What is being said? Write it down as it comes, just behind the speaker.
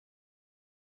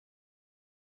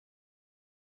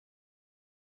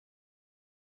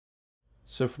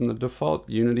So from the default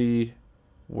Unity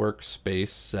workspace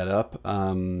setup,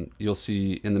 you'll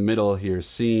see in the middle here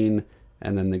scene,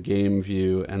 and then the game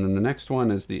view, and then the next one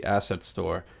is the asset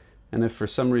store. And if for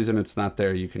some reason it's not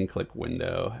there, you can click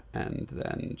window and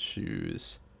then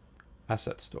choose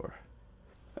asset store.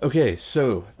 Okay,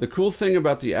 so the cool thing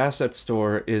about the asset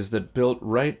store is that built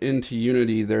right into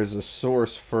Unity, there's a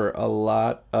source for a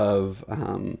lot of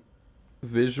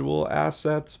visual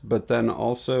assets, but then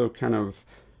also kind of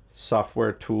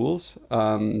software tools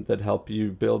that help you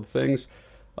build things.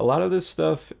 A lot of this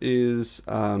stuff is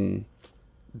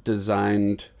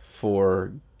designed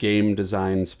for game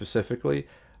design specifically,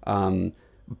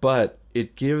 but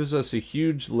it gives us a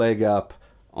huge leg up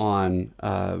on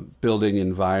building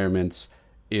environments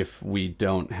if we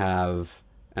don't have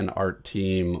an art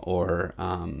team or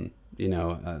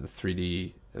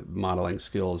 3D modeling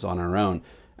skills on our own.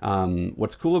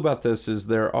 What's cool about this is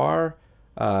there are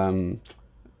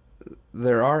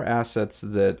assets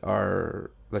that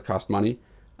cost money,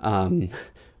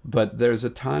 but there's a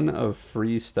ton of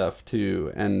free stuff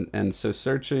too. And so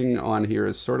searching on here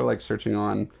is sort of like searching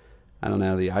on, I don't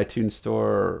know, the iTunes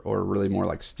store or really more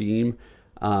like Steam.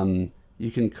 You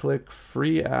can click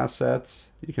free assets.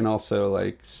 You can also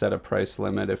like set a price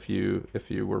limit if you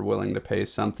were willing to pay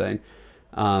something.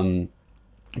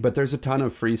 But there's a ton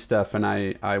of free stuff, and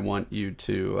I want you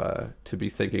to be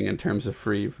thinking in terms of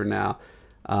free for now.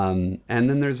 And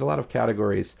then there's a lot of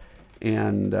categories.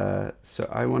 And so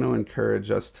I want to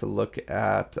encourage us to look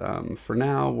at, for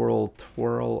now, we'll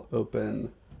twirl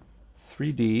open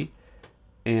 3D.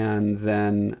 And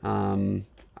then I'm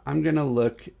going to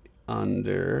look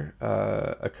under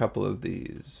a couple of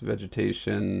these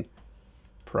vegetation,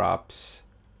 props,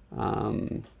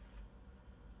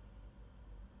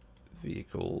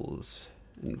 vehicles,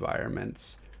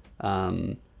 environments.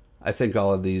 I think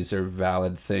all of these are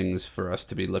valid things for us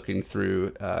to be looking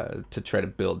through to try to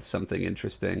build something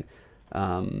interesting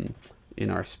in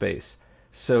our space.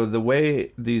 So the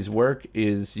way these work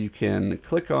is you can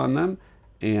click on them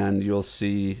and you'll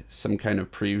see some kind of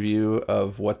preview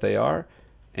of what they are.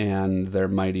 And there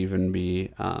might even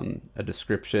be a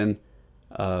description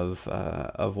of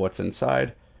what's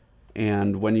inside.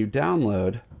 And when you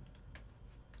download,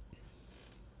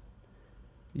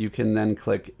 you can then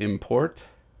click import,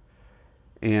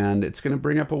 and it's going to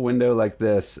bring up a window like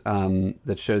this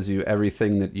that shows you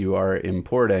everything that you are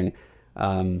importing.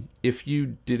 If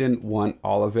you didn't want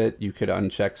all of it, you could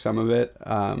uncheck some of it.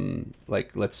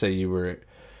 Like let's say you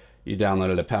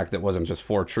downloaded a pack that wasn't just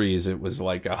 4 trees, it was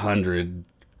like 100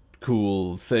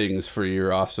 cool things for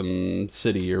your awesome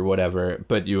city or whatever,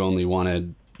 but you only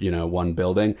wanted, one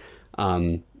building.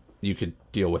 You could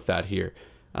deal with that here.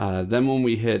 Then when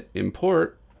we hit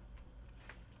import,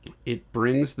 it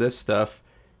brings this stuff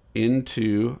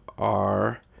into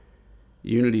our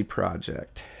Unity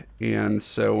project. And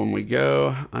so when we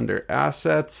go under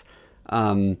assets,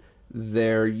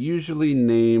 they're usually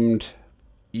named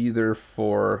either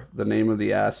for the name of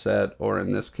the asset, or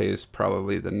in this case,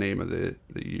 probably the name of the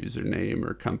username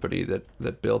or company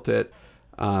that built it.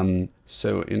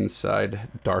 So inside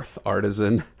Darth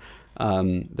Artisan,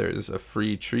 there's a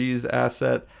free trees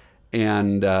asset,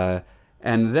 and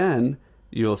then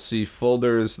you'll see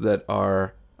folders that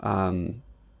are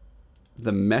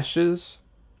the meshes,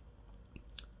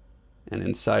 and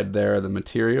inside there are the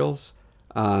materials.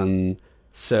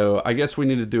 So I guess we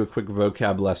need to do a quick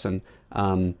vocab lesson.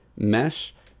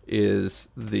 Mesh is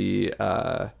the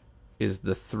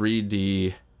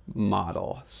 3D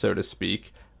model, so to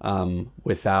speak,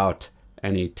 without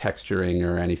any texturing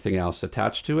or anything else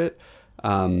attached to it.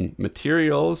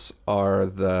 Materials are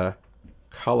the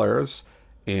colors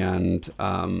and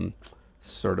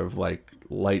sort of like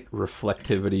light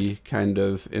reflectivity kind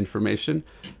of information.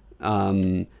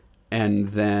 And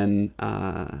then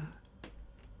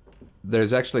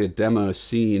there's actually a demo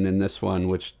scene in this one,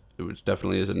 which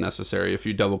definitely isn't necessary. If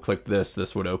you double click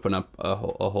this would open up a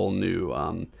whole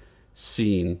new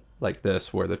scene like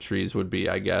this where the trees would be,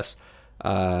 I guess.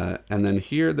 And then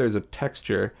here there's a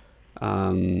texture,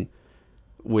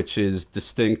 which is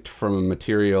distinct from a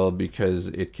material because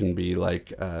it can be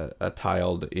like a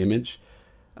tiled image.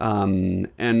 And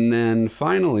then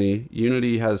finally,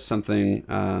 Unity has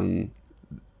something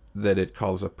that it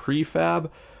calls a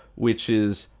prefab, which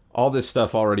is all this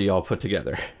stuff already all put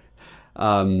together.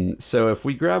 So if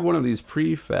we grab one of these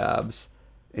prefabs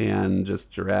and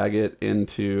just drag it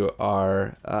into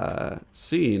our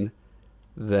scene,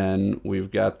 then we've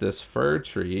got this fir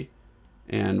tree,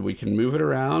 and we can move it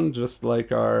around just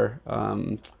like our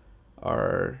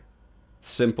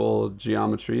simple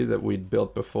geometry that we'd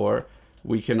built before.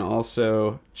 We can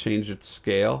also change its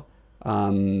scale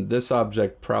This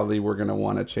object, probably we're going to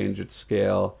want to change its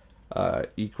scale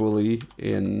equally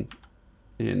in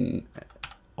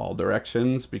all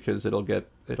directions, because it'll get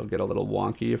a little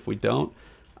wonky if we don't.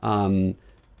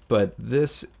 But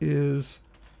this is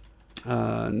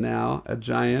now a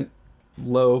giant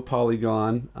low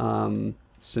polygon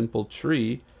simple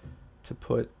tree to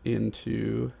put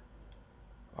into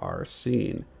our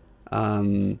scene.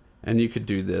 And you could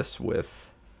do this with,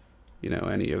 you know,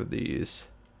 any of these.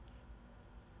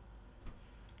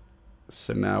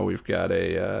 So now we've got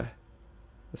a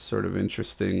sort of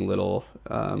interesting little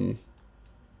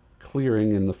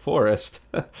clearing in the forest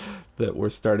that we're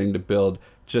starting to build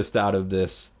just out of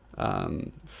this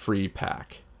free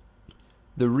pack.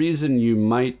 The reason you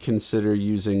might consider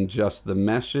using just the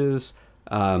meshes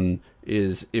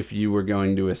is if you were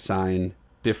going to assign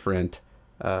different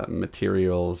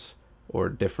materials or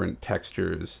different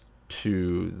textures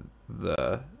to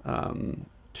the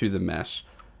mesh,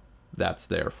 that's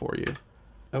there for you.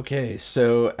 Okay,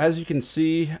 so as you can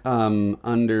see,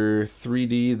 under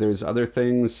 3D, there's other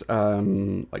things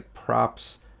like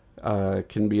props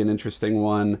can be an interesting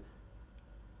one.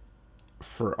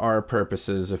 For our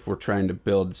purposes, if we're trying to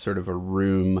build sort of a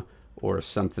room or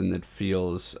something that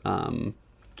feels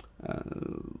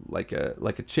like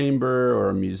a chamber or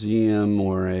a museum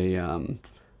or a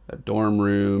dorm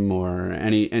room or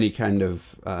any kind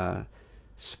of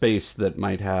space that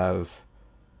might have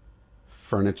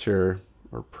furniture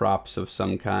or props of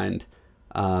some kind.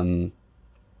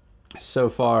 So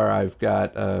far I've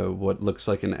got what looks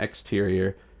like an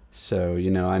exterior, so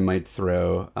you know, I might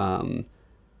throw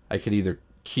I could either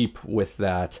keep with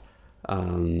that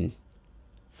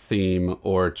theme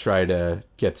or try to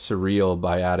get surreal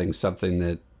by adding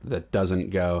something that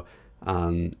doesn't go.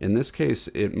 In this case,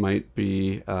 it might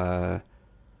be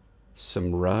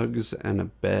some rugs and a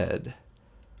bed.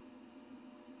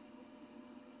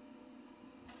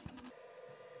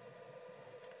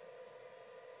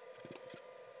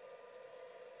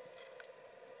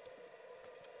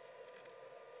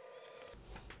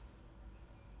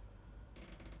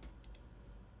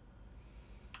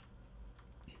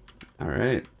 All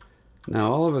right,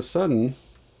 now all of a sudden,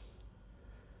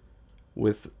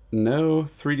 with no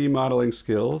 3D modeling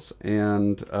skills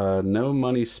and no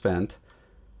money spent,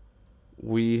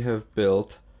 we have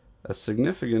built a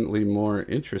significantly more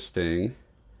interesting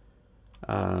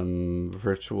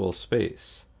virtual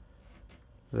space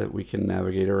that we can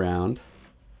navigate around.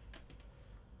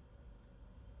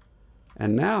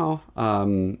 And now,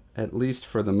 at least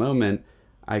for the moment,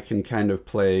 I can kind of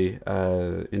play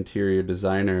interior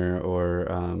designer or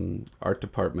art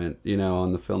department. You know,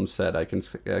 on the film set, I can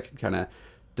kind of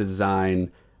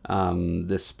design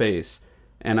this space.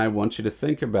 And I want you to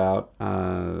think about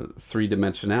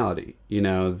three-dimensionality. You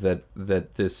know,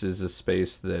 that this is a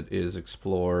space that is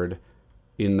explored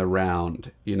in the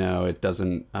round. You know, it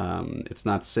doesn't. It's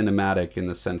not cinematic in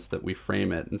the sense that we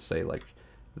frame it and say like,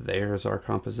 "There's our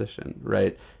composition,"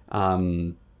 right?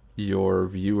 Your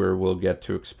viewer will get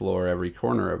to explore every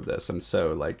corner of this. And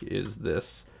so like, is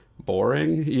this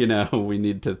boring? You know, we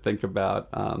need to think about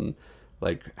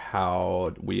like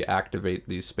how we activate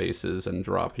these spaces and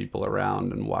draw people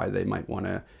around and why they might want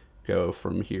to go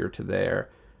from here to there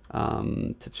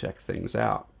to check things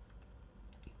out.